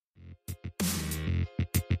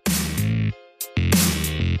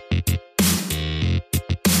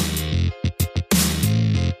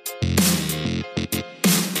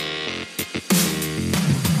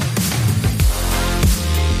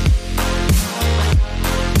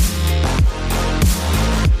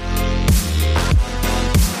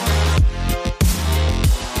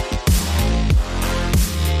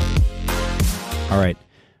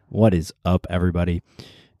What is up, everybody?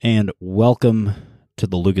 And welcome to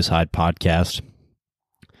the Lucas Hyde Podcast.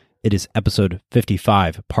 It is episode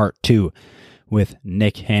 55, part 2 with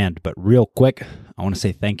Nick Hand. But real quick, I want to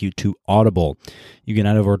say thank you to Audible. You can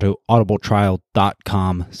head over to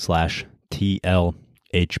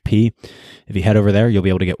audibletrial.com/TLHP. If you head over there, you'll be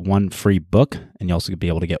able to get one free book, and you'll also be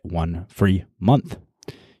able to get one free month.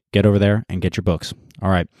 Get over there and get your books. All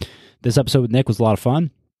right. This episode with Nick was a lot of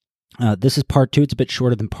fun. This is part 2. It's a bit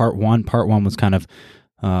shorter than part 1. Part 1 was kind of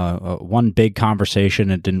one big conversation.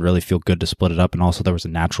 It didn't really feel good to split it up, and also there was a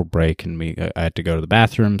natural break, and I had to go to the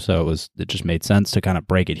bathroom, so it just made sense to kind of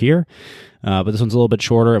break it here. But this one's a little bit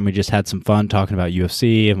shorter, and we just had some fun talking about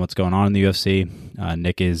UFC and what's going on in the UFC.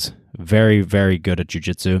 Nick is very, very good at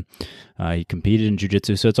jiu-jitsu. He competed in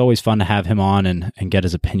jiu-jitsu, so it's always fun to have him on and get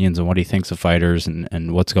his opinions on what he thinks of fighters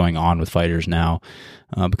and what's going on with fighters now,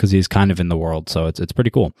 because he's kind of in the world, so it's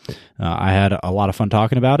pretty cool. I had a lot of fun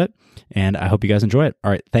talking about it, and I hope you guys enjoy it.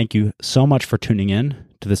 All right, thank you so much for tuning in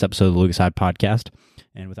to this episode of the Lucas Hyde Podcast,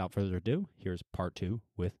 and without further ado, here's part 2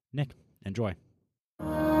 with Nick. Enjoy.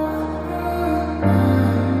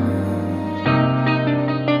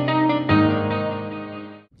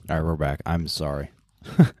 All right, we're back. I'm sorry.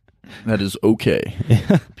 That is okay.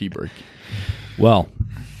 P-break. Well,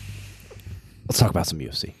 let's talk about some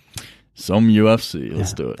UFC. Some UFC.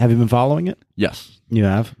 Let's do it. Have you been following it? Yes. You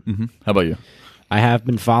have? Mm-hmm. How about you? I have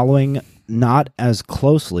been following, not as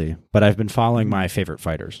closely, but I've been following my favorite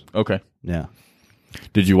fighters. Okay. Yeah.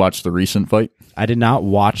 Did you watch the recent fight? I did not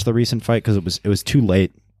watch the recent fight because it was too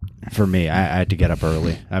late for me. I had to get up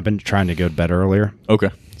early. I've been trying to go to bed earlier.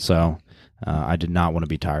 Okay. So I did not want to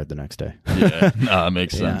be tired the next day. Yeah, that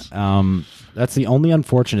makes sense. That's the only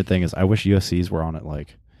unfortunate thing is I wish UFCs were on at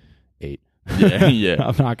like 8. Yeah.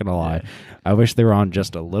 I'm not going to lie. I wish they were on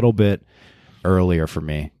just a little bit earlier for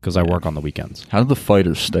me because I work on the weekends. How do the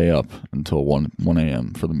fighters stay up until 1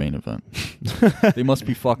 a.m. for the main event? They must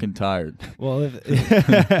be fucking tired. Well,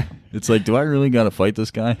 It's like, do I really got to fight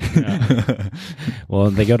this guy? Yeah. Well,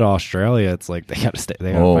 if they go to Australia, it's like they got to stay.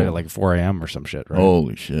 They got to fight at like 4 a.m. or some shit, right?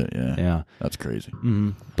 Holy shit! Yeah, Yeah, that's crazy.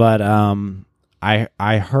 Mm-hmm. But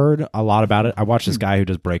I heard a lot about it. I watched this guy who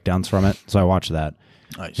does breakdowns from it, so I watched that.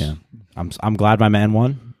 Nice. Yeah, I'm glad my man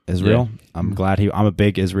won. Israel. Yeah. I'm glad I'm a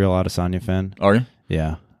big Israel Adesanya fan. Are you?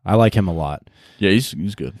 Yeah, I like him a lot. Yeah,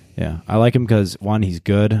 he's good. Yeah, I like him because one, he's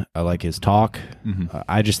good. I like his talk. Mm-hmm.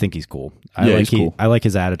 I just think he's cool. He's cool. I like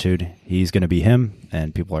his attitude. He's going to be him,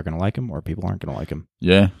 and people are going to like him, or people aren't going to like him.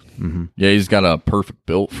 Yeah. Mm-hmm. Yeah, he's got a perfect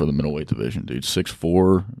build for the middleweight division, dude.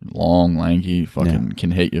 6'4", long, lanky, fucking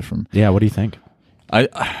can hit you from. Yeah, what do you think?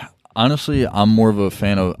 Honestly, I'm more of a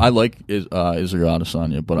fan of. I like Israel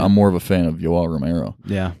Adesanya, but I'm more of a fan of Yoel Romero.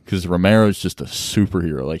 Yeah, because Romero's just a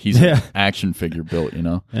superhero. Like he's an action figure built. You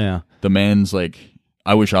know. Yeah. The man's like,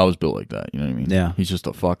 I wish I was built like that. You know what I mean? Yeah. He's just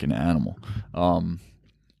a fucking animal. Honestly,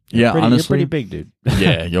 you're pretty big, dude.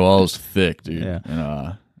 Yeah, Yoel's thick, dude. Yeah.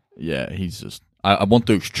 And, he's just. I want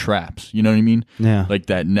those traps. You know what I mean? Yeah. Like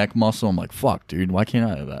that neck muscle. I'm like, fuck, dude. Why can't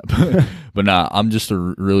I have that? But nah, I'm just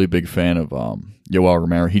a really big fan of Yoel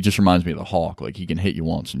Romero. He just reminds me of the Hawk. Like he can hit you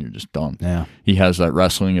once and you're just done. Yeah. He has that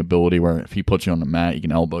wrestling ability where if he puts you on the mat, he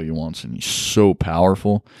can elbow you once, and he's so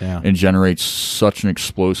powerful. Yeah. And generates such an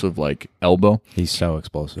explosive like elbow. He's so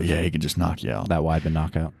explosive. Yeah, he can just knock you out. That Weidman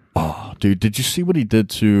knockout. Oh, dude, did you see what he did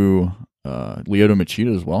to Lyoto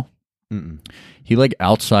Machida as well? Mm-mm. He like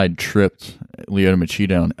outside tripped Lyoto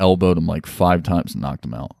Machida and elbowed him like 5 times and knocked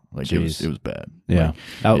him out. Like it was bad. Yeah,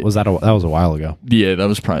 like, that was a while ago. Yeah, that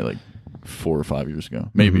was probably like 4 or 5 years ago.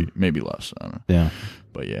 Maybe less. I don't know. Yeah,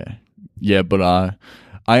 but yeah. But I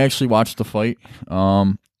actually watched the fight.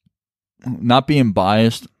 Not being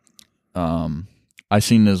biased, I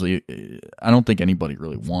seen as I don't think anybody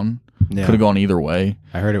really won. Yeah. Could have gone either way.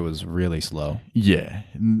 I heard it was really slow. Yeah,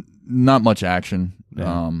 not much action.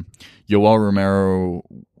 Yeah. Yoel Romero,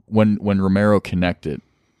 when Romero connected,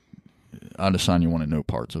 Adesanya wanted no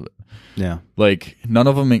parts of it. Yeah. Like, none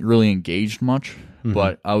of them really engaged much,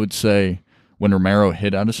 but I would say when Romero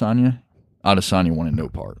hit Adesanya wanted no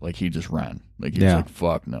part. Like, he just ran. Like, he was like,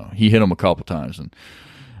 fuck no. He hit him a couple times, and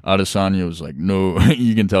Adesanya was like, no.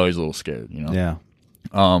 You can tell he's a little scared, you know? Yeah.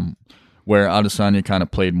 Where Adesanya kind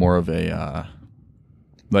of played more of a...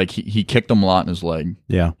 like, he kicked him a lot in his leg.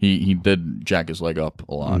 Yeah. He did jack his leg up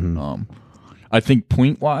a lot. I think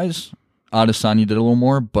point-wise, Adesanya did a little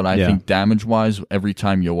more, but I think damage-wise, every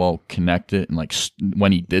time Yoel connected and like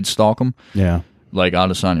when he did stalk him, like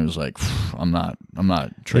Adesanya was like, I'm not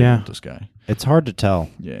trading with this guy. It's hard to tell.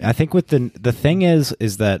 Yeah. I think with the thing is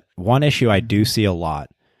that one issue I do see a lot,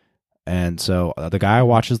 and so the guy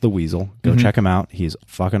watches The Weasel. Go check him out. He's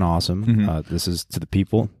fucking awesome. This is to the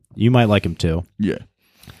people. You might like him too. Yeah.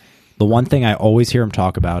 The one thing I always hear him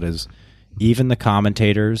talk about is even the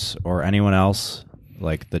commentators or anyone else,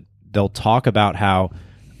 like they'll talk about how,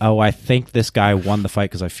 oh, I think this guy won the fight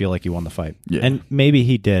because I feel like he won the fight. Yeah. And maybe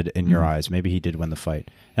he did in your eyes. Maybe he did win the fight.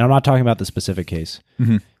 And I'm not talking about the specific case,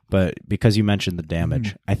 but because you mentioned the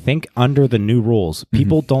damage, I think under the new rules,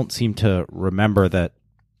 people don't seem to remember that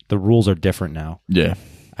the rules are different now. Yeah.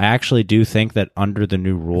 I actually do think that under the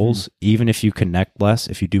new rules, even if you connect less,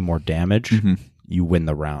 if you do more damage, you win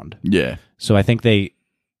the round. Yeah. So I think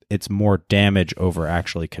it's more damage over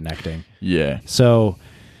actually connecting. Yeah. So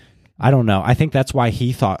I don't know. I think that's why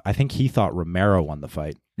he thought Romero won the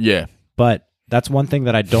fight. Yeah. But that's one thing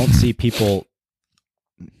that I don't see people.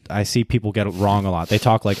 I see people get it wrong a lot. They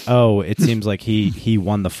talk like, "Oh, it seems like he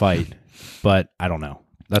won the fight," but I don't know.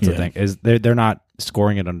 That's the thing, is they're not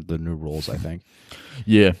scoring it under the new rules, I think.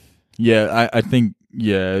 Yeah. Yeah, I think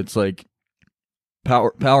it's like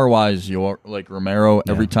power wise, you're like Romero,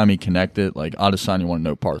 every time he connected, like Adesanya won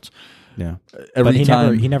no parts. Yeah. Every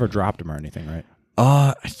time he never dropped him or anything, right?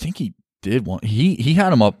 I think he did one. He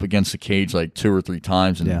had him up against the cage like 2 or 3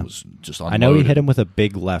 times, and it was just unloaded. I know he hit him with a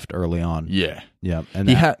big left early on. Yeah. Yeah. And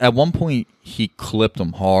he had at one point he clipped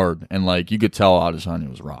him hard, and like you could tell Adesanya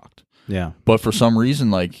was rocked. Yeah. But for some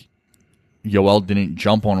reason, like Yoel didn't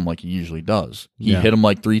jump on him like he usually does. He hit him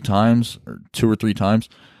like 3 times or 2 or 3 times,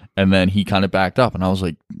 and then he kind of backed up, and I was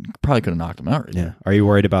like, probably could have knocked him out right there. Are you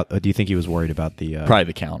worried about? Do you think he was worried about the probably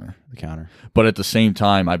the counter? The counter. But at the same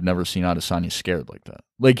time, I've never seen Adesanya scared like that.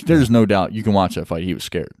 Like, there's no doubt you can watch that fight. He was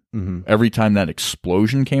scared. Every time that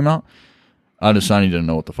explosion came out, Adesanya didn't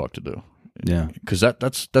know what the fuck to do. Yeah, because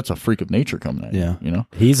that's a freak of nature coming at you. You know,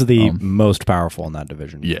 he's the most powerful in that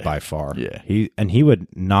division by far. Yeah, he would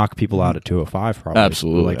knock people out at 205 probably.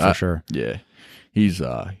 Absolutely, like for sure. Yeah, he's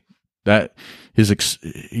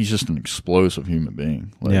he's just an explosive human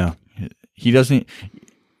being. Like, he doesn't.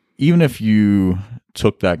 Even if you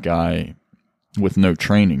took that guy with no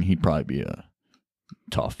training, he'd probably be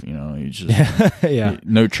tough. You know, he's just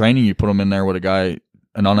no training. You put him in there with an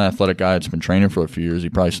unathletic guy that's been training for a few years,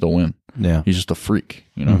 he'd probably still win. Yeah, he's just a freak.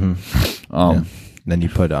 You know. Then you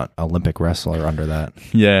put an Olympic wrestler under that.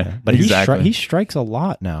 Yeah, but exactly. he strikes a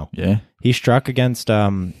lot now. Yeah, he struck against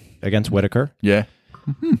Whitaker. Yeah.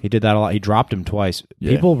 He did that a lot. He dropped him twice.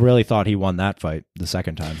 Yeah. People really thought he won that fight the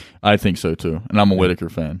second time. I think so too, and I'm a Whitaker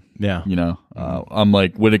fan. Yeah, you know, I'm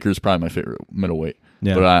like Whitaker's probably my favorite middleweight.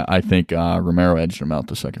 Yeah, but I think Romero edged him out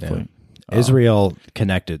the second fight. Israel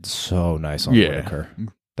connected so nice on Whitaker.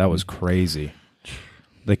 That was crazy.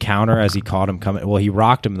 The counter as he caught him coming. Well, he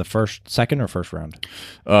rocked him in the second or first round.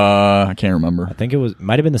 I can't remember. I think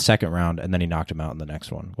might have been the second round, and then he knocked him out in the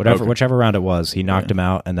next one. Whichever round it was, he knocked him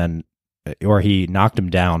out, and then. Or he knocked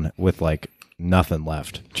him down with like nothing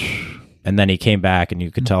left, and then he came back, and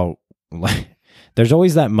you could tell. Like, there's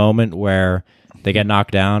always that moment where they get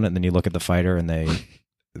knocked down, and then you look at the fighter, and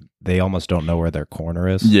they almost don't know where their corner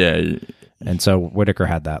is. Yeah, and so Whitaker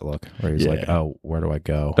had that look where he's like, "Oh, where do I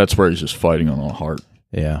go?" That's where he's just fighting on all heart.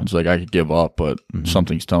 Yeah, it's like I could give up, but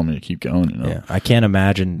something's telling me to keep going. You know? Yeah, I can't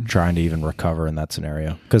imagine trying to even recover in that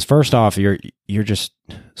scenario. Because first off, you're just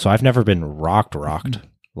so I've never been rocked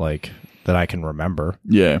like. That I can remember.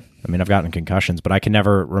 Yeah. I mean, I've gotten concussions, but I can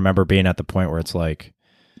never remember being at the point where it's like,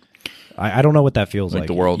 I don't know what that feels like.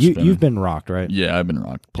 The world's you've been rocked, right? Yeah, I've been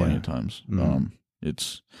rocked plenty of times.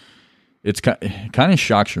 It's kind of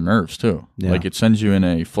shocks your nerves too. Yeah. Like it sends you in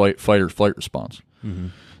a fight or flight response.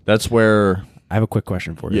 That's where I have a quick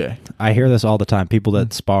question for you. Yeah. I hear this all the time. People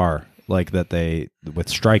that spar, like that with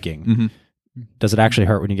striking, does it actually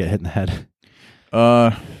hurt when you get hit in the head?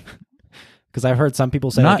 Because I've heard some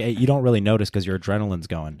people say like, you don't really notice because your adrenaline's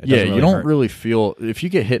going. You don't really feel if you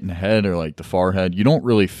get hit in the head or like the forehead. You don't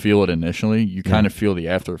really feel it initially. You kind of feel the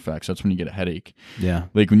after effects. That's when you get a headache. Yeah,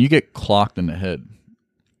 like when you get clocked in the head,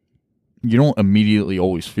 you don't immediately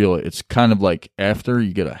always feel it. It's kind of like after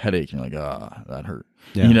you get a headache, you're like, that hurt.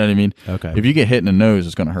 Yeah. You know what I mean? Okay. If you get hit in the nose,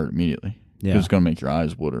 it's going to hurt immediately. Yeah, it's going to make your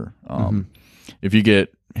eyes water. If you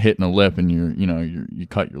get hit in the lip and you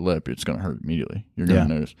cut your lip, it's going to hurt immediately. You're going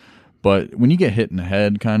to notice. But when you get hit in the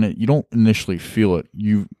head, kind of, you don't initially feel it.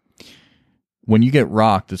 When you get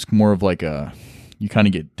rocked, it's more of like you kind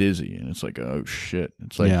of get dizzy, and it's like, oh shit.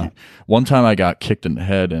 It's like one time I got kicked in the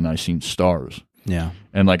head, and I seen stars. Yeah,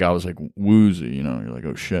 and like I was like woozy, you're like,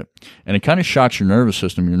 oh shit, and it kind of shocks your nervous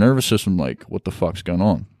system. Your nervous system, like, what the fuck's going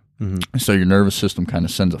on? So your nervous system kind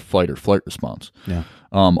of sends a fight or flight response. Yeah.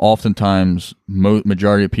 Oftentimes,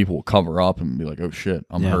 majority of people will cover up and be like, oh shit,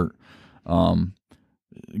 I'm hurt.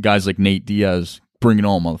 Guys like Nate Diaz, bring it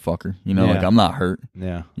on, motherfucker. Like, I'm not hurt.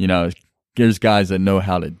 Yeah. There's guys that know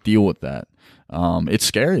how to deal with that. It's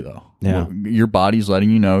scary though. Yeah. Your body's letting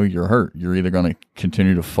you know you're hurt. You're either going to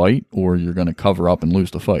continue to fight or you're going to cover up and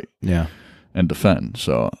lose the fight. Yeah. And defend.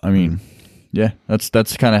 So, I mean, yeah, that's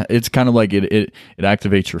kind of, it's kind of like it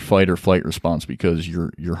activates your fight or flight response because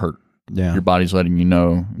you're hurt. Yeah. Your body's letting you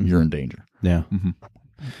know you're in danger. Yeah. Mm-hmm.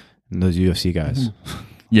 And those UFC guys,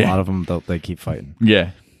 yeah. a lot of them, they keep fighting.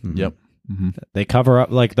 Yeah. Mm-hmm. Yep. Mm-hmm. They cover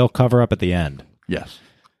up, like they'll cover up at the end. Yes.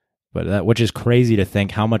 But that, which is crazy to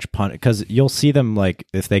think how much because you'll see them, like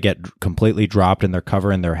if they get completely dropped and they're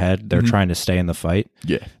covering their head, they're trying to stay in the fight.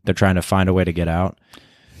 Yeah. They're trying to find a way to get out.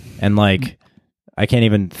 And like, I can't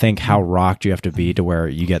even think how rocked you have to be to where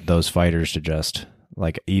you get those fighters to just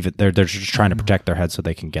like, even they're just trying to protect their head so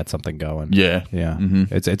they can get something going. Yeah. Yeah.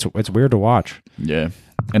 Mm-hmm. It's weird to watch. Yeah.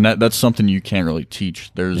 And that's something you can't really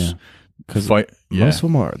teach. There's because most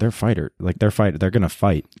of them they're fighter, like they're gonna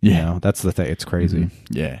fight. Yeah. You know, that's the thing. It's crazy.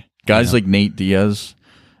 Mm-hmm. Yeah. Guys like Nate Diaz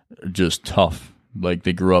are just tough. Like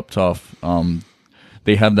they grew up tough.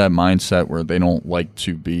 They have that mindset where they don't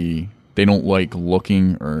like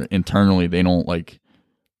looking, or internally they don't like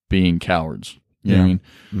being cowards. You know what I mean?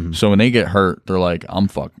 Mm-hmm. So when they get hurt, they're like, I'm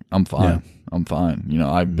fine. Yeah. I'm fine. You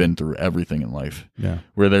know, I've been through everything in life. Yeah.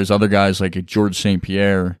 Where there's other guys like George St.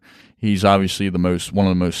 Pierre, he's obviously one of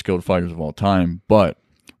the most skilled fighters of all time, but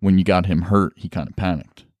when you got him hurt, he kind of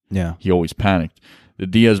panicked. Yeah. He always panicked. The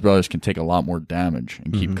Diaz brothers can take a lot more damage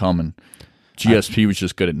and keep coming. GSP was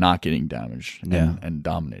just good at not getting damaged and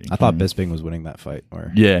dominating. I thought Bisping was winning that fight.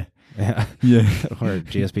 Yeah. Where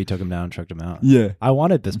GSP took him down and choked him out. Yeah. I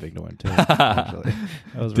wanted Bisping to win too, actually.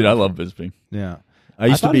 Dude, I love Bisping. Yeah. I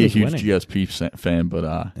used to be a huge GSP fan, but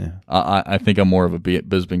I think I'm more of a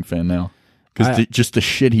Bisping fan now. Because just the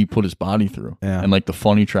shit he put his body through. Yeah. And like the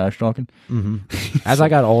funny trash talking. Mm-hmm. As I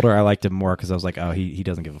got older, I liked him more because I was like, oh, he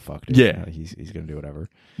doesn't give a fuck, dude. Yeah. He's going to do whatever.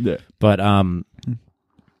 Yeah. But how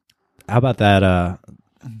about that?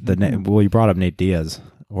 You brought up Nate Diaz.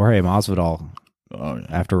 Jorge Masvidal. Oh, yeah.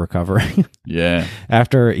 After recovering. Yeah.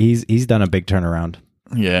 After he's done a big turnaround.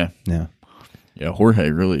 Yeah. Yeah. Yeah, Jorge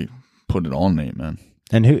really put it on Nate, man.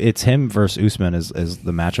 And it's him versus Usman is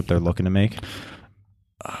the matchup they're looking to make?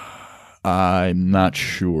 I'm not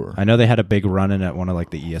sure. I know they had a big run-in at one of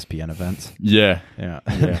like the ESPN events. Yeah. Yeah.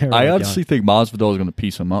 I honestly think Masvidal is going to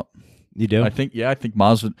piece him up. You do? I think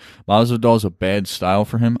Masvidal is a bad style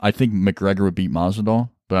for him. I think McGregor would beat Masvidal,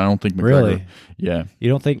 but I don't think McGregor. Really? Yeah. You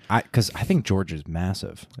don't think? Because I think George is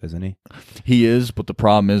massive, isn't he? He is, but the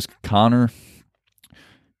problem is Conor.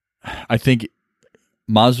 I think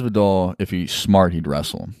Masvidal, if he's smart, he'd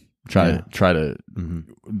wrestle him. Try to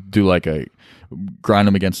do like a grind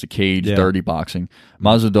him against the cage, dirty boxing.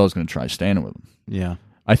 Masvidal's going to try standing with him. Yeah.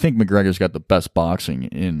 I think McGregor's got the best boxing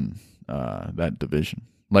in that division.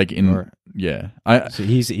 So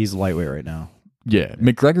he's lightweight right now. Yeah,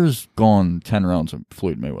 McGregor's gone 10 rounds of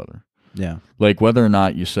Floyd Mayweather. Yeah. Like whether or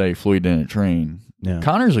not you say Floyd didn't train, yeah.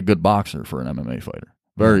 Conor's a good boxer for an MMA fighter.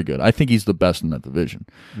 Very good. I think he's the best in that division.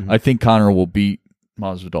 Mm-hmm. I think Conor will beat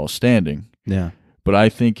Masvidal standing. Yeah. But I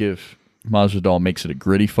think if Masvidal makes it a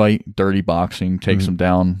gritty fight, dirty boxing, takes him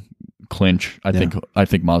down, clinch, I think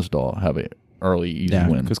Masvidal will have a early easy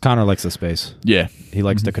win. Because Conor likes the space. Yeah. He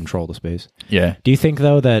likes to control the space. Yeah. Do you think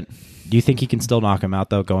he can still knock him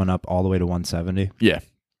out though, going up all the way to 170? Yeah.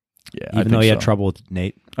 Yeah. Even though he had trouble with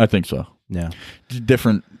Nate? I think so. Yeah.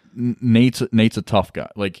 Different. Nate's a tough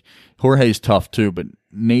guy. Like Jorge's tough too, but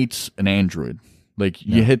Nate's an android. Like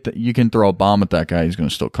you can throw a bomb at that guy, he's going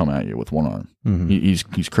to still come at you with one arm. Mm-hmm.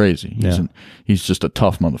 He's crazy. He's just a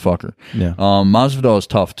tough motherfucker. Yeah. Masvidal is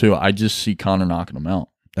tough too. I just see Conor knocking him out.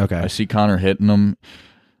 Okay. I see Conor hitting him.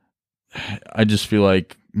 I just feel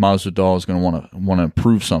like Masvidal is going to want to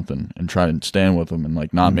prove something and try to stand with him and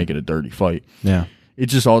like not make it a dirty fight. Yeah. It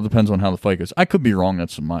just all depends on how the fight goes. I could be wrong.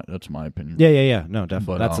 That's my opinion. Yeah. No,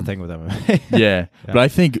 definitely. But, that's the thing with MMA. Yeah. But I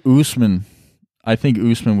think Usman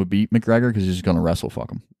would beat McGregor because he's going to wrestle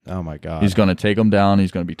fuck him. Oh my God. He's going to take him down.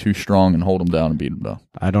 He's going to be too strong and hold him down and beat him down.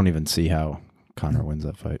 I don't even see how Conor wins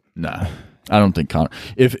that fight. Nah. I don't think Conor.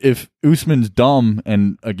 If Usman's dumb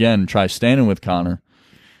and again tries standing with Conor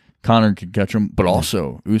could catch him, but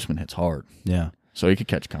also Usman hits hard. Yeah. So he could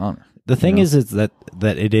catch Conor. The thing is that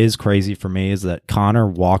it is crazy for me is that Conor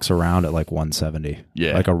walks around at like 170.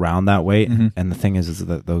 Yeah. Like around that weight. Mm-hmm. And the thing is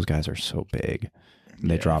that those guys are so big. And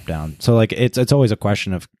they drop down. So like it's always a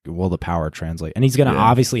question of will the power translate? And he's going to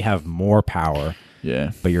obviously have more power.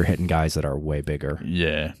 Yeah. But you're hitting guys that are way bigger.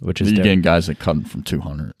 Yeah. Which is you're getting guys that cut him from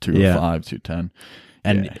 200, 205, 210.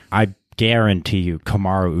 And I guarantee you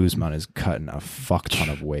Kamaru Usman is cutting a fuck ton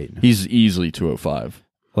of weight. He's easily 205.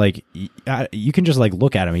 Like you can just like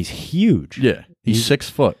look at him. He's huge. Yeah. He's 6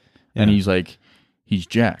 foot. And he's like he's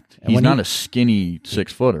jacked. He's not a skinny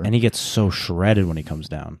 6-footer. And he gets so shredded when he comes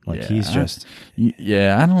down. Like, he's just...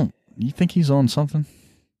 I don't... You think he's on something?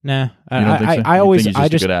 Nah. I always... He's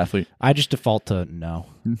just a good athlete? I just default to no.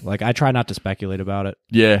 Like, I try not to speculate about it.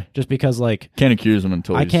 Yeah. Just because, like... Can't accuse him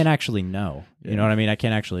until I can't actually know. You know what I mean? I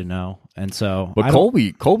can't actually know. And so... But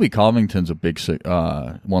Colby Covington's a big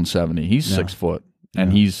 170. He's 6 foot.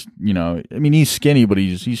 And he's, he's skinny, but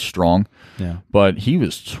he's strong. Yeah. But he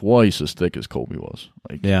was twice as thick as Colby was.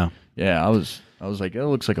 Like, yeah. I was like, it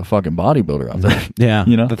looks like a fucking bodybuilder out there. Yeah.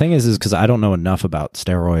 The thing is because I don't know enough about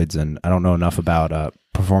steroids and I don't know enough about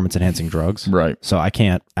performance enhancing drugs. Right. So I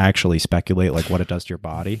can't actually speculate like what it does to your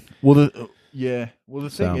body. Well, the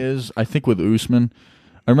thing is, I think with Usman,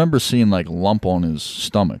 I remember seeing like lump on his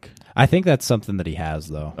stomach. I think that's something that he has,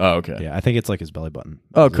 though. Oh, okay. Yeah, I think it's like his belly button.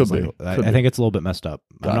 Oh, could be. I think it's a little bit messed up.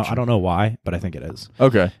 Gotcha. I don't know why, but I think it is.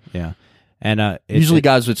 Okay. Yeah. And usually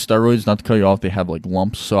guys with steroids, not to cut you off, they have like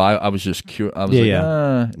lumps. So I was just curious. I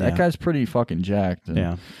was that guy's pretty fucking jacked. And,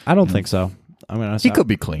 yeah. I don't think so. I mean, he could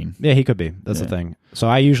be clean. Yeah, he could be. That's the thing. So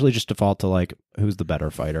I usually just default to like, who's the better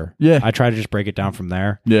fighter? Yeah. I try to just break it down from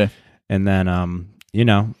there. Yeah. And then,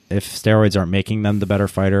 if steroids aren't making them the better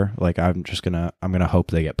fighter, like I'm gonna hope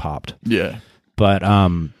they get popped. Yeah. But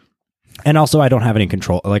and also I don't have any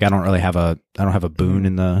control. Like I don't have a boon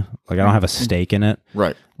in the, like I don't have a stake in it.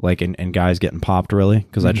 Right. Like in guys getting popped really,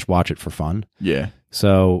 because I just watch it for fun. Yeah.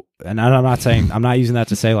 So, and I'm not saying, I'm not using that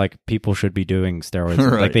to say like people should be doing steroids.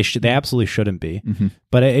 Right. Like they absolutely shouldn't be.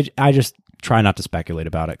 But I just try not to speculate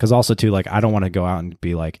about it, because also too, like I don't want to go out and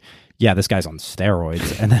be like, yeah, this guy's on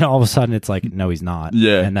steroids, and then all of a sudden it's like, no, he's not.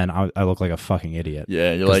 Yeah. And then I look like a fucking idiot.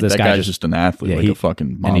 Yeah, you're like, that guy's just an athlete, like a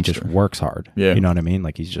fucking monster. And he just works hard. Yeah. You know what I mean?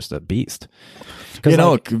 Like he's just a beast.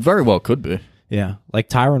 It very well could be. Yeah. Like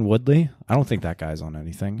Tyron Woodley, I don't think that guy's on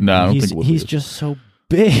anything. No, I don't think Woodley he's is. Just so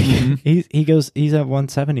big. He's at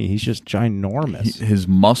 170. He's just ginormous. His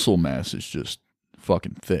muscle mass is just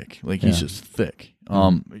fucking thick. Like he's just thick.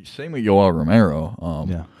 Same with Yoel Romero.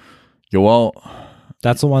 Yoel...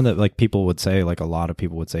 That's the one that like people would say, like a lot of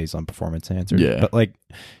people would say he's on performance enhancers. Yeah. But like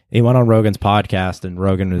he went on Rogan's podcast and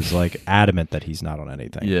Rogan is like adamant that he's not on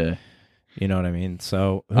anything. Yeah. You know what I mean?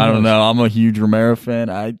 So I don't know. I'm a huge Romero fan.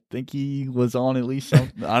 I think he was on at least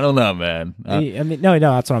something. I don't know, man. No,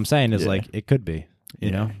 that's what I'm saying is like it could be, you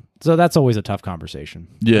know? So that's always a tough conversation.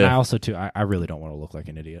 Yeah. And I also too, I really don't want to look like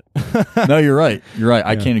an idiot. No, you're right. You're right.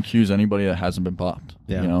 I can't accuse anybody that hasn't been popped.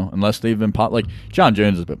 Yeah. You know, unless they've been popped. Like John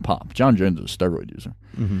Jones has been popped. John Jones is a steroid user.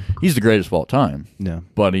 He's the greatest of all time. Yeah.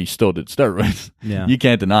 But he still did steroids. Yeah. You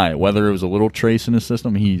can't deny it. Whether it was a little trace in his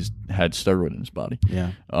system, he's had steroid in his body.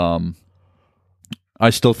 Yeah.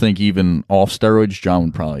 I still think even off steroids, John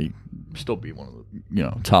would probably still be one of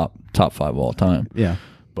the top 5 of all time. Yeah.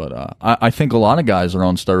 But I think a lot of guys are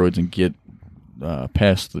on steroids and get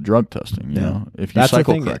past the drug testing. You know, if you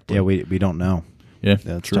cycle correctly. Yeah, we don't know. Yeah,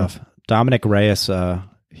 that's tough. Dominic Reyes,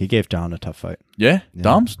 he gave John a tough fight. Yeah.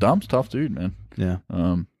 Dom's tough dude, man. Yeah.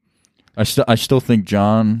 I still think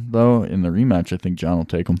John, though, in the rematch, I think John will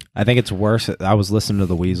take him. I think it's worse. I was listening to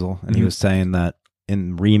the Weasel, and he was saying that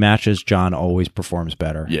in rematches, John always performs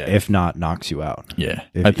better. Yeah. If not, knocks you out. Yeah.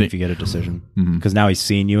 If you get a decision. Because now he's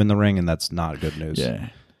seen you in the ring, and that's not good news. Yeah.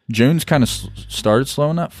 Jones kind of started slow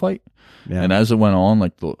in that fight. Yeah. And as it went on,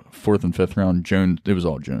 like the 4th and 5th round, it was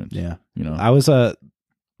all Jones. Yeah. You know, I was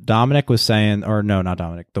Dominic was saying, or no, not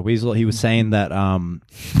Dominic, the Weasel. He was saying that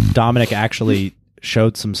Dominic actually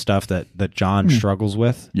showed some stuff that John struggles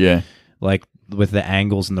with. Yeah. Like with the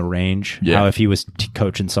angles and the range. Yeah. How if he was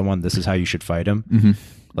coaching someone, this is how you should fight him.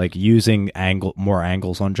 Like using more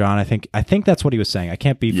angles on John. I think that's what he was saying. I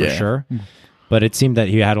can't be for sure. But it seemed that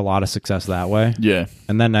he had a lot of success that way. Yeah.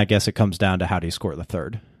 And then I guess it comes down to how do you score the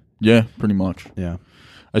third. Yeah, pretty much. Yeah.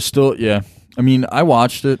 I mean, I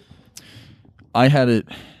watched it. I had it.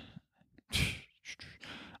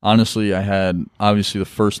 Honestly, I had obviously the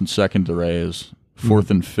 1st and 2nd to Reyes, 4th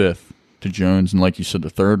and 5th to Jones, and like you said, the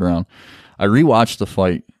 3rd round. I rewatched the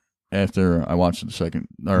fight after I watched it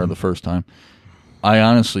the first time. I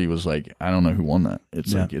honestly was like, I don't know who won that.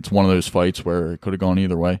 It's like it's one of those fights where it could have gone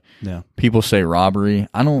either way. Yeah. People say robbery.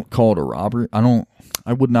 I don't call it a robbery.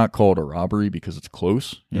 I would not call it a robbery because it's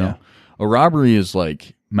close. You know? A robbery is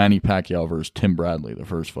like Manny Pacquiao versus Tim Bradley, the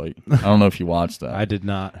first fight. I don't know if you watched that. I did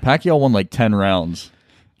not. Pacquiao won like 10 rounds.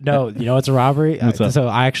 No, you know it's a robbery? What's up? So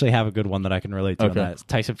I actually have a good one that I can relate to on that. It's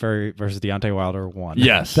Tyson Fury versus Deontay Wilder 1.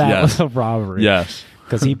 Yes. That was a robbery. Yes.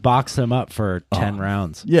 Because he boxed him up for 10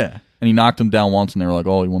 rounds. Yeah. And he knocked him down once, and they were like,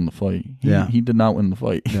 oh, he won the fight. He did not win the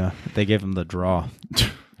fight. Yeah. They gave him the draw.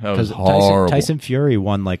 That was horrible. Tyson Fury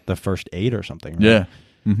won like the first 8 or something. Right? Yeah.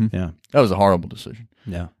 Yeah. That was a horrible decision.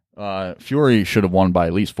 Yeah. Fury should have won by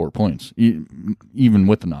at least 4 points, even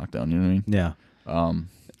with the knockdown. You know what I mean? Yeah.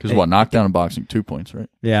 Because knockdown in boxing 2 points, right?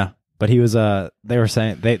 Yeah, but he was. They were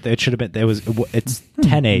saying it should have been. It's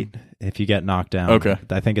 10-8 if you get knocked down. Okay.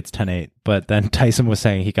 I think it's 10-8. But then Tyson was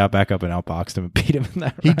saying he got back up and outboxed him and beat him in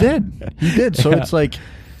that round. He did. So Yeah.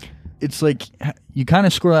 it's like you kind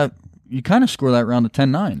of score that. You kind of score that round to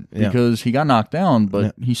 10-9 because he got knocked down,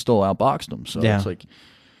 but he still outboxed him. So it's like,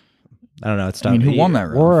 I don't know. It's tough. I mean, who won that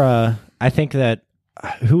round? Or I think that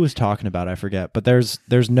who was talking about it? I forget. But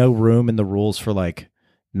there's no room in the rules for like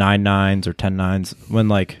 9-9s or 10-9s when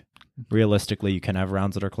like realistically you can have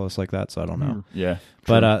rounds that are close like that. So I don't know. Yeah.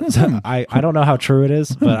 But so I don't know how true it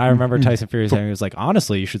is. But I remember Tyson Fury saying, he was like,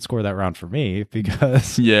 honestly, you should score that round for me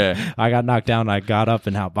because I got knocked down. I got up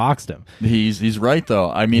and outboxed him. He's right though.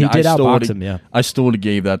 I mean, he did outbox him. Yeah. I still would have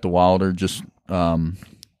gave that to Wilder just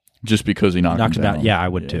because he knocked him down. Yeah, I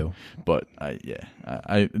would too. But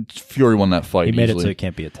Fury won that fight. He made easily. it so it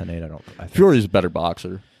can't be a 10-8. I think. Fury's a better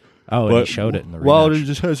boxer. Oh, and he showed it in the rematch. Wilder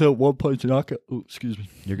just has that 1 punch knockout. Oh, excuse me.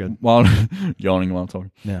 You're good. Wilder yawning while I'm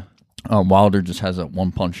talking. Yeah. Wilder just has that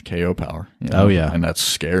 1 punch KO power. You know? Oh yeah, and that's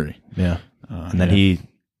scary. Yeah. And then he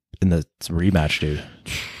in the rematch, dude,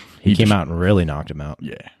 he came out and really knocked him out.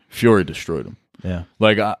 Yeah. Fury destroyed him. Yeah.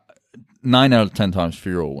 Like 9 out of 10 times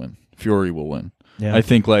Fury will win. Fury will win. Yeah. I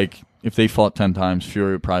think like if they fought 10 times,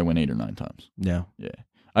 Fury would probably win 8 or 9 times. Yeah. Yeah.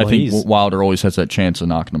 I think Wilder always has that chance of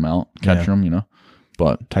knocking him out, catching him, you know.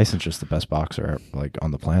 But Tyson's just the best boxer like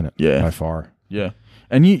on the planet. Yeah. By far. Yeah.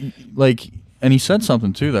 And he said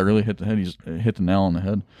something too that really hit the head. He's hit the nail on the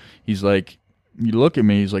head. He's like, you look at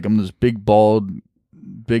me, he's like, I'm this big bald,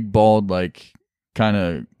 like kind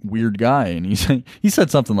of weird guy. And he said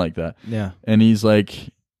something like that. Yeah. And he's like,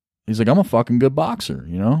 I'm a fucking good boxer,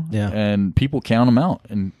 you know? Yeah. And people count him out.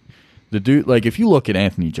 And the dude, like, if you look at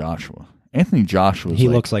Anthony Joshua, he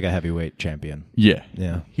looks like a heavyweight champion. Yeah.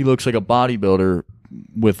 Yeah. He looks like a bodybuilder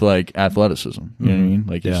with like athleticism. You know what I mean?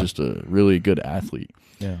 Like he's just a really good athlete.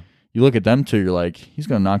 Yeah. You look at them two, you're like, he's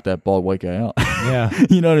gonna knock that bald white guy out. Yeah.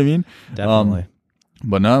 You know what I mean? Definitely.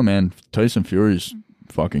 But no, man, Tyson Fury's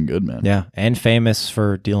fucking good, man. Yeah. And famous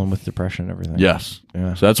for dealing with depression and everything. Yes.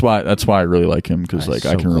 Yeah. So that's why I really like him because like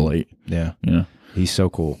I can relate. Yeah. You know? He's so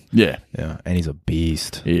cool. Yeah. Yeah. And he's a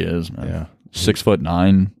beast. He is, man. Yeah. 6'9",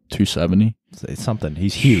 270. It's something.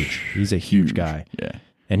 He's huge. He's a huge guy. Yeah.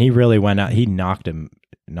 And he really went out. He knocked him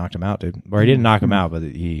out, dude. Or he didn't knock him out, but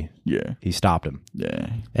he stopped him. Yeah.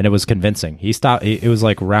 And it was convincing. He stopped. It was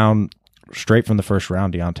like straight from the first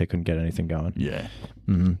round. Deontay couldn't get anything going. Yeah.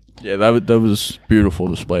 Mm-hmm. Yeah, that was beautiful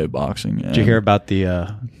display of boxing. Yeah. Did you hear about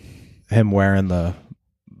the him wearing the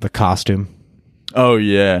costume? Oh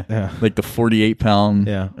yeah. Like the 48-pound.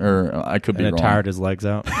 Yeah. Or I could be wrong. And it tired his legs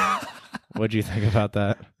out. What'd you think about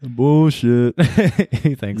that? Bullshit.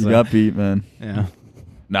 You think so? You got beat, man. Yeah.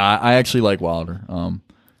 Nah, I actually like Wilder. I'm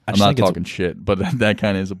not talking shit, but that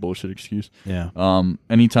kind of is a bullshit excuse. Yeah.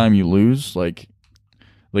 Anytime you lose, like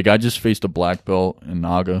I just faced a black belt in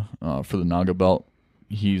Naga for the Naga belt.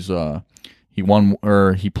 He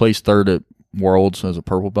placed third at Worlds as a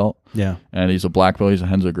purple belt. Yeah. And he's a black belt. He's a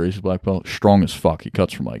Renzo Gracie black belt. Strong as fuck. He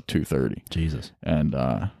cuts from like 230. Jesus. And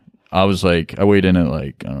I was like, I weighed in at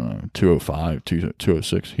like, I don't know, 205,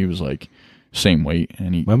 206. He was like same weight.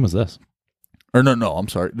 And when was this? Or no, I'm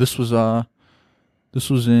sorry. This was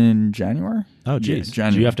in January. Oh, geez. Yeah,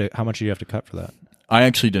 January. How much do you have to cut for that? I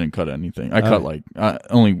actually didn't cut anything. I cut like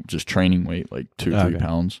only just training weight, like 2-3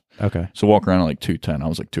 pounds. Okay. So walk around at like 210. I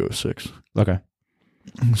was like 206. Okay.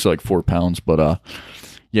 So like 4 pounds. But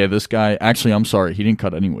yeah, this guy. Actually, I'm sorry. He didn't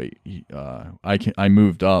cut any weight. I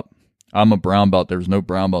moved up. I'm a brown belt. There was no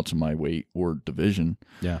brown belts in my weight or division.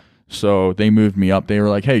 Yeah. So they moved me up. They were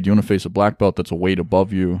like, "Hey, do you want to face a black belt that's a weight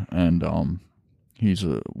above you?" And he's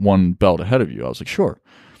one belt ahead of you. I was like, "Sure."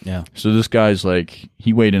 Yeah. So this guy's like,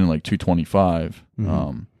 he weighed in like 225.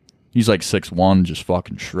 Mm-hmm. He's like 6'1", just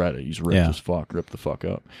fucking shredded. He's ripped as fuck, ripped the fuck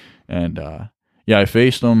up. And yeah, I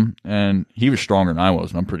faced him, and he was stronger than I was,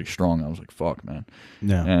 and I'm pretty strong. I was like, fuck, man.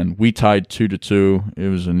 Yeah. And we tied 2-2. It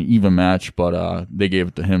was an even match, but they gave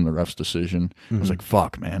it to him, the ref's decision. I was like,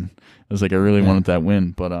 fuck, man. I was like, I really wanted that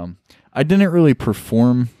win. But I didn't really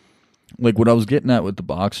perform. Like what I was getting at with the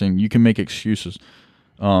boxing, you can make excuses.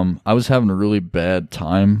 I was having a really bad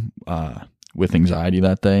time with anxiety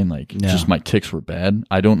that day, and like just my tics were bad.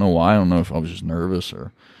 I don't know why. I don't know if I was just nervous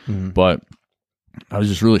or, but I was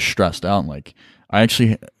just really stressed out. And like I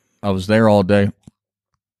was there all day.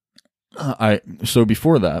 So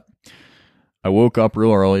before that, I woke up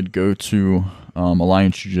real early to go to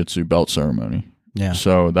Alliance Jiu-Jitsu belt ceremony. Yeah.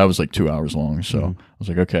 So that was like 2 hours long. So I was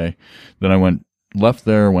like, okay. Then I left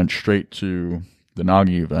there, went straight to the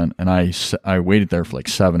Nagi event, and I waited there for like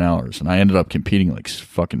 7 hours, and I ended up competing like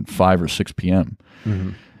fucking 5 or 6 p.m.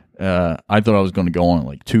 Mm-hmm. I thought I was going to go on at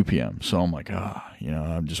like 2 p.m. So I'm like,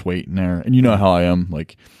 I'm just waiting there. And you know how I am.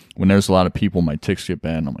 Like, when there's a lot of people, my ticks get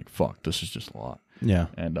banned. I'm like, fuck, this is just a lot. Yeah.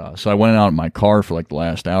 And so I went out in my car for like the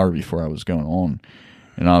last hour before I was going on.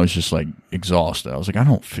 And I was just like exhausted. I was like,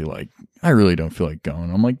 I really don't feel like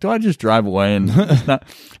going. I'm like, do I just drive away? And it's not?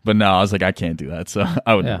 But no, I was like, I can't do that. So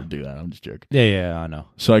I would never do that. I'm just joking. Yeah, I know.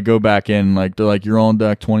 So I go back in, like, they're like, you're on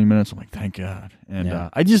deck 20 minutes. I'm like, thank God.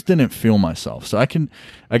 And I just didn't feel myself. So I could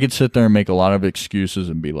sit there and make a lot of excuses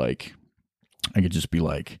and be like, I could just be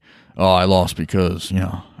like, oh, I lost because,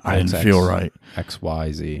 I didn't feel right. X,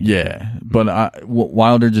 Y, Z. Yeah. But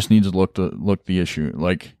Wilder just needs to look the issue,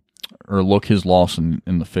 like, or look his loss in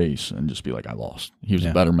the face and just be like, I lost. He was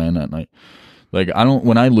a better man that night. Like,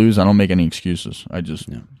 when I lose, I don't make any excuses. I just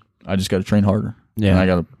got to train harder. Yeah. And I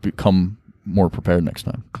got to become more prepared next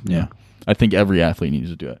time. Yeah. I think every athlete needs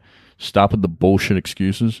to do it. Stop with the bullshit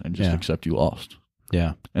excuses and just accept you lost.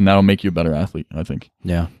 Yeah. And that'll make you a better athlete, I think.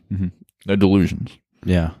 Yeah. Mm-hmm. They're delusions.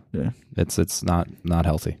 Yeah. Yeah. It's not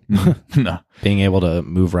healthy. No. Being able to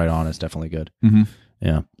move right on is definitely good. Mm-hmm.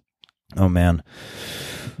 Yeah. Oh, man.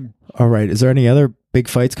 All right. Is there any other big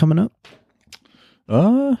fights coming up?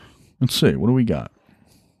 Let's see. What do we got?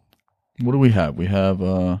 What do we have? We have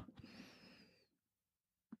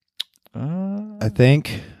I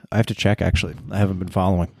think I have to check, actually. I haven't been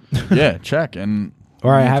following. Yeah, check.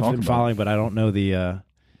 Or I have been following, but I don't know the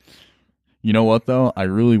You know what, though? I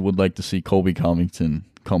really would like to see Colby Covington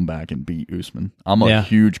come back and beat Usman. I'm a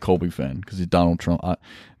huge Colby fan because he's Donald Trump. I'm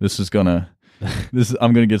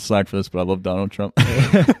gonna get slack for this, but I love Donald Trump.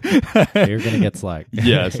 You're gonna get slack.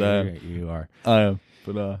 Yes, you are. I am.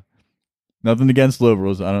 But nothing against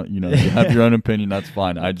liberals. I don't. You have your own opinion. That's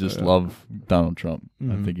fine. I just love Donald Trump.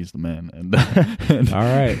 Mm-hmm. I think he's the man. And all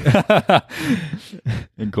right.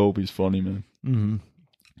 And Colby's funny, man. Mm-hmm.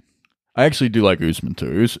 I actually do like Usman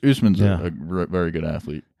too. Usman's a very good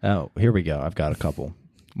athlete. Oh, here we go. I've got a couple.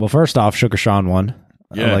 Well, first off, Sugar Sean won.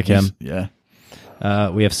 Yeah, I like him. Yeah.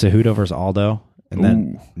 We have Cejudo versus Aldo, and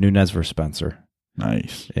then Nunes versus Spencer.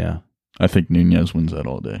 Nice. Yeah. I think Nunes wins that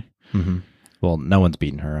all day. Mm-hmm. Well, no one's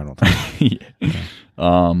beaten her, I don't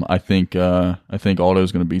think. I think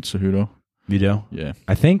Aldo's going to beat Cejudo. You do? Yeah.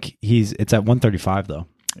 I think it's at 135 though.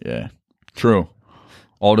 Yeah. True.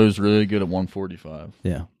 Aldo's really good at 145.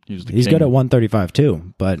 Yeah. He's good at 135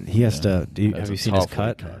 too, but he has to. Have you seen his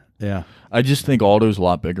cut? Yeah. I just think Aldo's a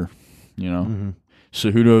lot bigger. Mm-hmm.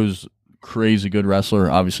 Cejudo's crazy good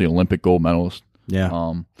wrestler, obviously Olympic gold medalist.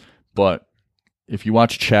 Yeah. But if you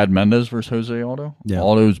watch Chad Mendes versus Jose Aldo,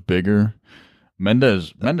 Aldo's bigger.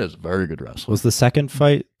 Mendes, very good wrestler. Was the second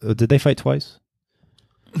fight? Did they fight twice?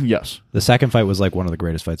 Yes. The second fight was like one of the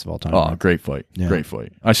greatest fights of all time. Oh, right? Great fight. Yeah. Great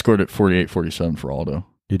fight. I scored it 48-47 for Aldo.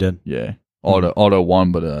 You did? Yeah. Aldo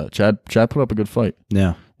won, but Chad put up a good fight.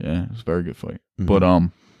 Yeah. Yeah, it was a very good fight. Mm-hmm.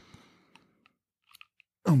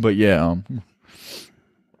 But yeah,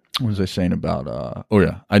 what was I saying about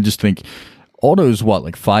I just think Aldo's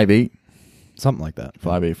like 5'8", something like that.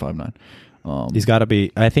 5'8", 5'9". He's got to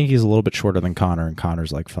be. I think he's a little bit shorter than Conor, and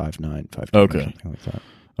Conor's like 5'9", 5'10", okay, or something like that.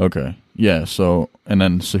 Okay, yeah. So and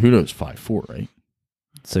then Cejudo's 5'4", right?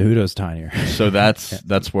 Cejudo's tinier. So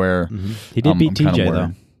that's where he did beat TJ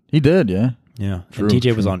though. He did, yeah. Yeah, true, and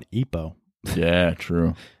TJ was on EPO. Yeah,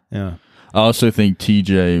 true. Yeah. I also think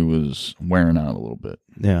TJ was wearing out a little bit.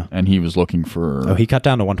 Yeah. And he was looking for... Oh, he cut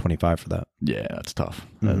down to 125 for that. Yeah, that's tough.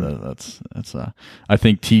 Mm-hmm. That's. I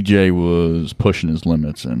think TJ was pushing his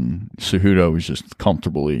limits, and Cejudo was just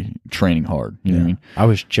comfortably training hard. You know what I mean? I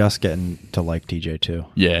was just getting to like TJ too.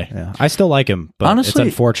 Yeah. I still like him, but honestly,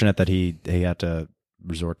 it's unfortunate that he had to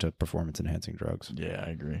resort to performance-enhancing drugs. Yeah, I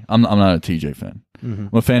agree. I'm not a TJ fan. Mm-hmm.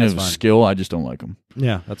 I'm a fan of his skill. I just don't like him.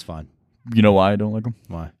 Yeah, that's fine. You know why I don't like him?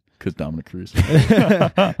 Why? Because Dominic Cruz.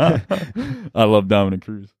 I love Dominic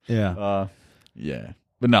Cruz. Yeah. Yeah.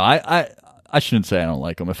 But no, I shouldn't say I don't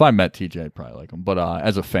like him. If I met TJ, I'd probably like him. But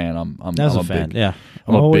as a fan, I'm a fan. Big, yeah.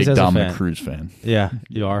 I'm a big Dominic Cruz fan. Yeah,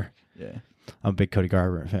 you are. Yeah. I'm a big Cody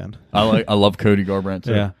Garbrandt fan. I love Cody Garbrandt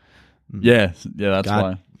too. Yeah. Yeah, that's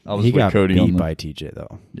why. I was he with got Cody beat by TJ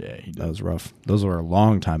though. Yeah, he did. That was rough. Those were a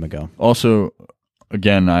long time ago. Also,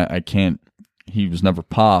 again, I can't. He was never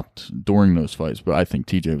popped during those fights, but I think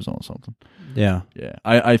TJ was on something. Yeah. Yeah.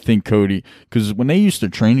 I think Cody, because when they used to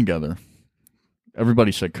train together,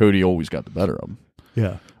 everybody said Cody always got the better of him.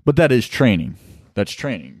 Yeah. But that is training. That's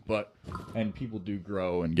training. And people do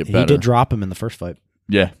grow and get better. He did drop him in the first fight.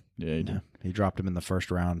 Yeah. Yeah, he did. Yeah. He dropped him in the first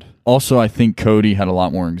round. Also, I think Cody had a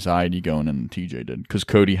lot more anxiety going in than TJ did, because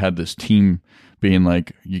Cody had this team being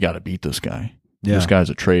like, you got to beat this guy. This guy's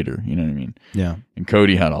a traitor. You know what I mean? Yeah. And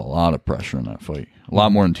Cody had a lot of pressure in that fight, a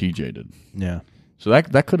lot more than TJ did. Yeah. So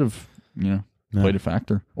that could have played a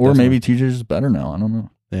factor, or maybe TJ's better now. I don't know.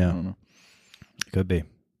 Yeah, I don't know. Could be.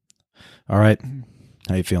 All right,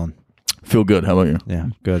 how you feeling? Feel good. How about you? Yeah,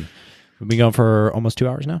 good. We've been going for almost 2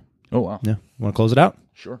 hours now. Oh wow. Yeah. Want to close it out?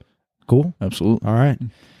 Sure. Cool. Absolutely. All right.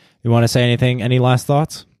 You want to say anything? Any last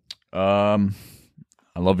thoughts? I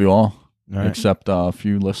love you all right. Except a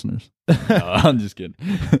few listeners. I'm just kidding.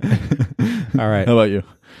 All right. How about you?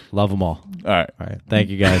 Love them all. All right. All right. Thank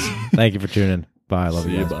you, guys. Thank you for tuning in. Bye. I love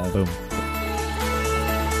you guys. Bye. Boom.